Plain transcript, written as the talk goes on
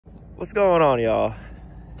What's going on, y'all?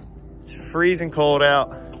 It's freezing cold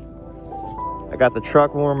out. I got the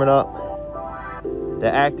truck warming up. The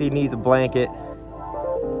acty needs a blanket.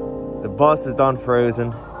 The bus is done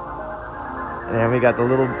frozen. And then we got the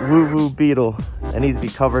little woo-woo beetle that needs to be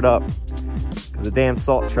covered up because the damn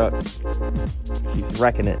salt truck keeps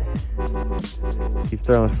wrecking it. Keeps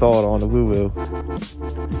throwing salt on the woo-woo.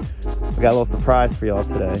 We got a little surprise for y'all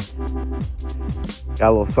today. Got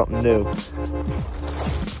a little something new.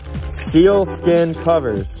 Seal skin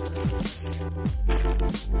covers.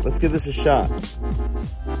 Let's give this a shot.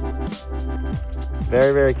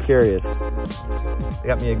 Very, very curious. They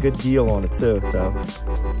got me a good deal on it too, so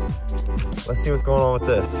let's see what's going on with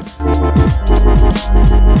this.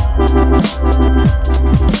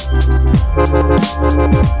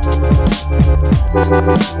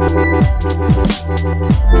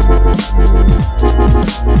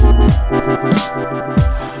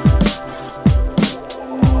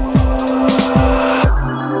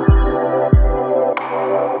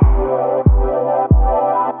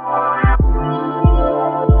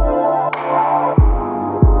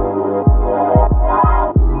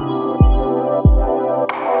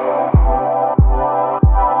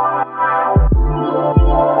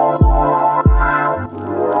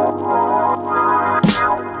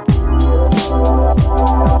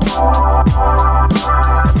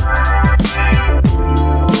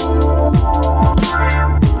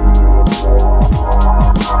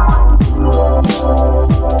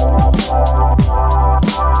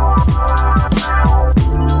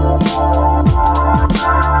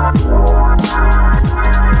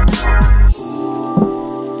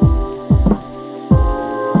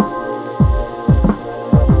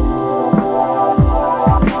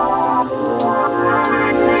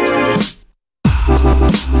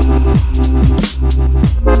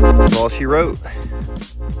 All she wrote.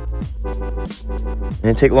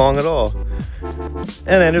 Didn't take long at all. And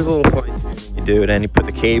then there's a little fine tuning you do, and then you put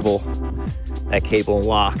the cable, that cable and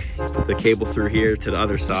lock. You put the cable through here to the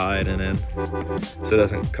other side, and then so it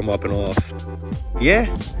doesn't come up and off.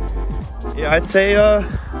 Yeah, I'd say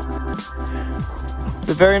it's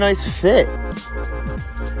a very nice fit.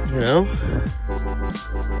 You know,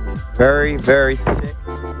 very, very thick,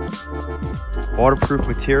 waterproof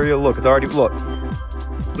material. Look, it's already look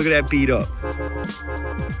at that beat up.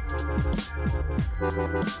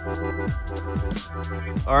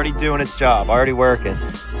 Already doing its job, already working.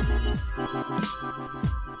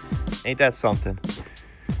 Ain't that something?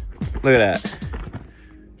 Look at that.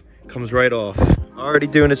 Comes right off. Already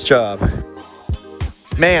doing its job.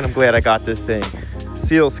 Man, I'm glad I got this thing.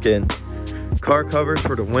 Sealskin. Car covers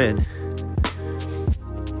for the win.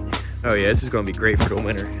 Oh yeah, this is gonna be great for the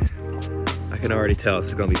winter. I can already tell this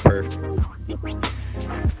is gonna be perfect.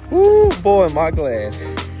 Woo, boy, am I glad.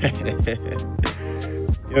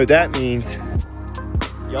 You know what that means?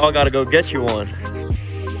 Y'all gotta go get you one.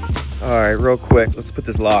 All right, real quick, let's put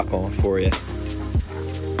this lock on for you.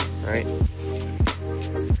 All right.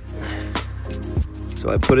 So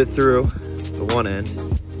I put it through the one end.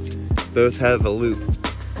 Both have a loop.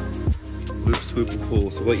 Loop, swoop, and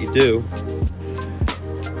pull. So what you do,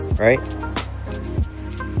 right?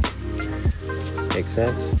 Makes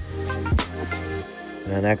sense?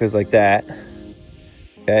 And that goes like that,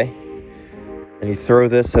 okay? And you throw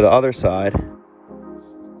this to the other side,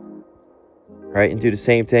 right? And do the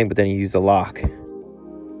same thing, but then you use the lock.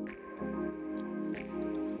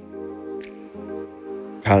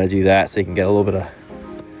 Kind of do that so you can get a little bit of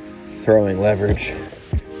throwing leverage.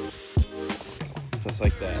 Just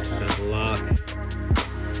like that, there's the lock.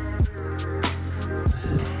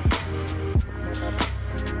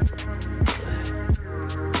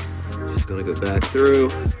 Gonna go back through.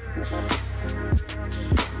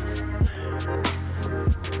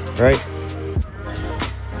 Right.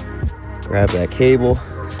 Grab that cable.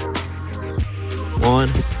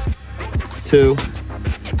 1, 2.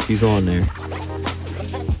 She's on there.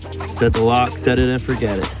 Set the lock, set it and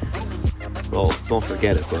forget it. Well, don't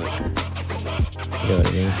forget it, but you know what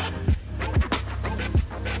I mean.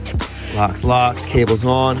 Lock's locked, cable's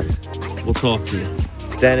on. We'll talk to you.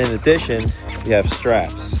 Then in addition, we have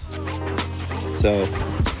straps. So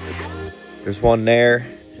there's one there,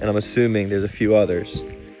 and I'm assuming there's a few others.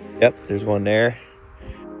 Yep, there's one there,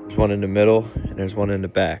 there's one in the middle, and there's one in the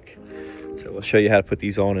back. So we'll show you how to put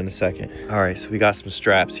these on in a second. All right, so we got some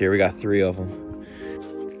straps here. We got 3 of them.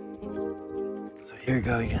 So here we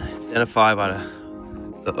go. You can identify by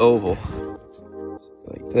the oval. So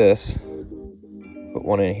like this. Put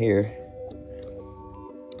one in here.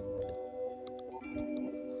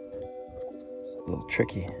 It's a little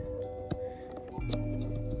tricky.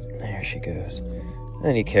 There she goes.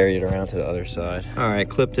 And he carried it around to the other side. All right,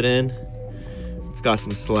 clipped it in. It's got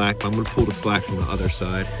some slack, but I'm gonna pull the slack from the other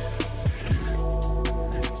side.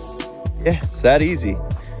 Yeah, it's that easy.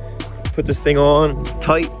 Put this thing on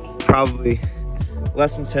tight, probably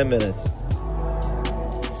less than 10 minutes.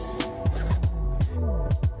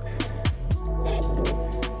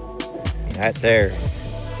 Right there.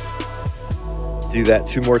 Do that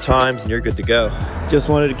 2 more times and you're good to go. Just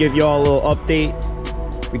wanted to give y'all a little update.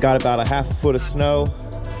 We got about a half a foot of snow.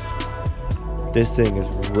 This thing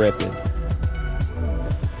is ripping.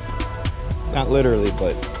 Not literally,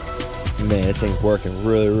 but man, this thing's working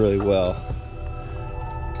really, really well.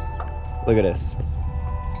 Look at this.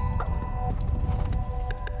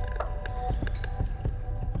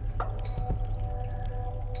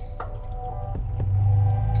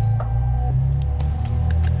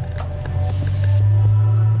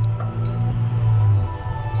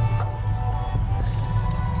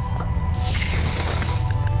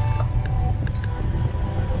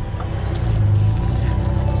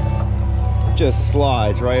 Just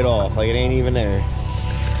slides right off like it ain't even there.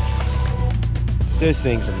 This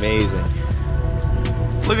thing's amazing.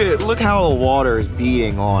 Look at it, look how the water is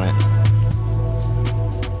beating on it.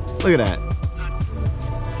 Look at that.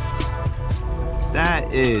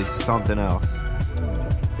 That is something else.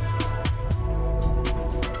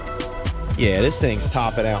 Yeah, this thing's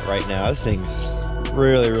topping out right now. This thing's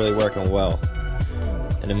really, really working well.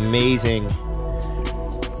 An amazing,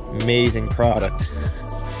 amazing product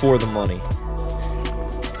for the money.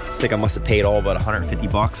 I think I must have paid all but 150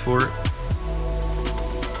 bucks for it.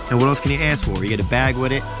 And what else can you ask for? You get a bag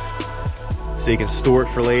with it, so you can store it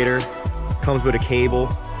for later. Comes with a cable.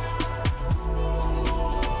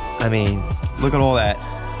 I mean, look at all that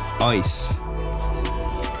ice.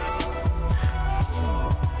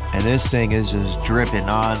 And this thing is just dripping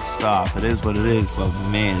non-stop. It is what it is, but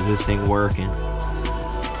man, is this thing working.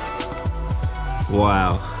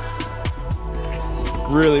 Wow.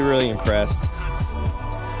 Really, really impressed.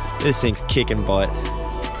 This thing's kicking butt.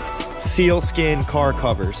 Sealskin car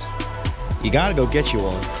covers. You gotta go get you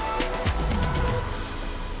one.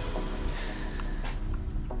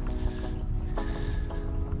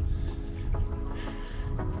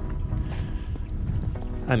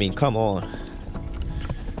 I mean, come on.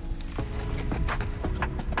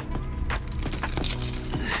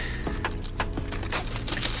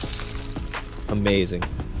 Amazing.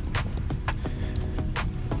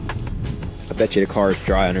 I bet you the car is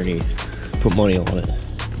dry underneath. Put money on it.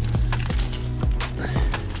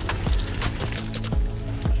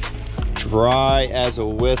 Dry as a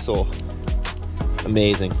whistle.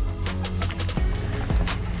 Amazing.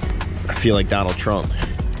 I feel like Donald Trump.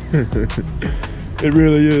 It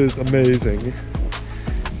really is amazing.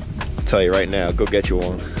 I'll tell you right now, go get you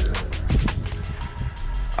one.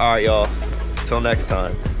 All right, y'all. Till next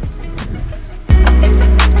time.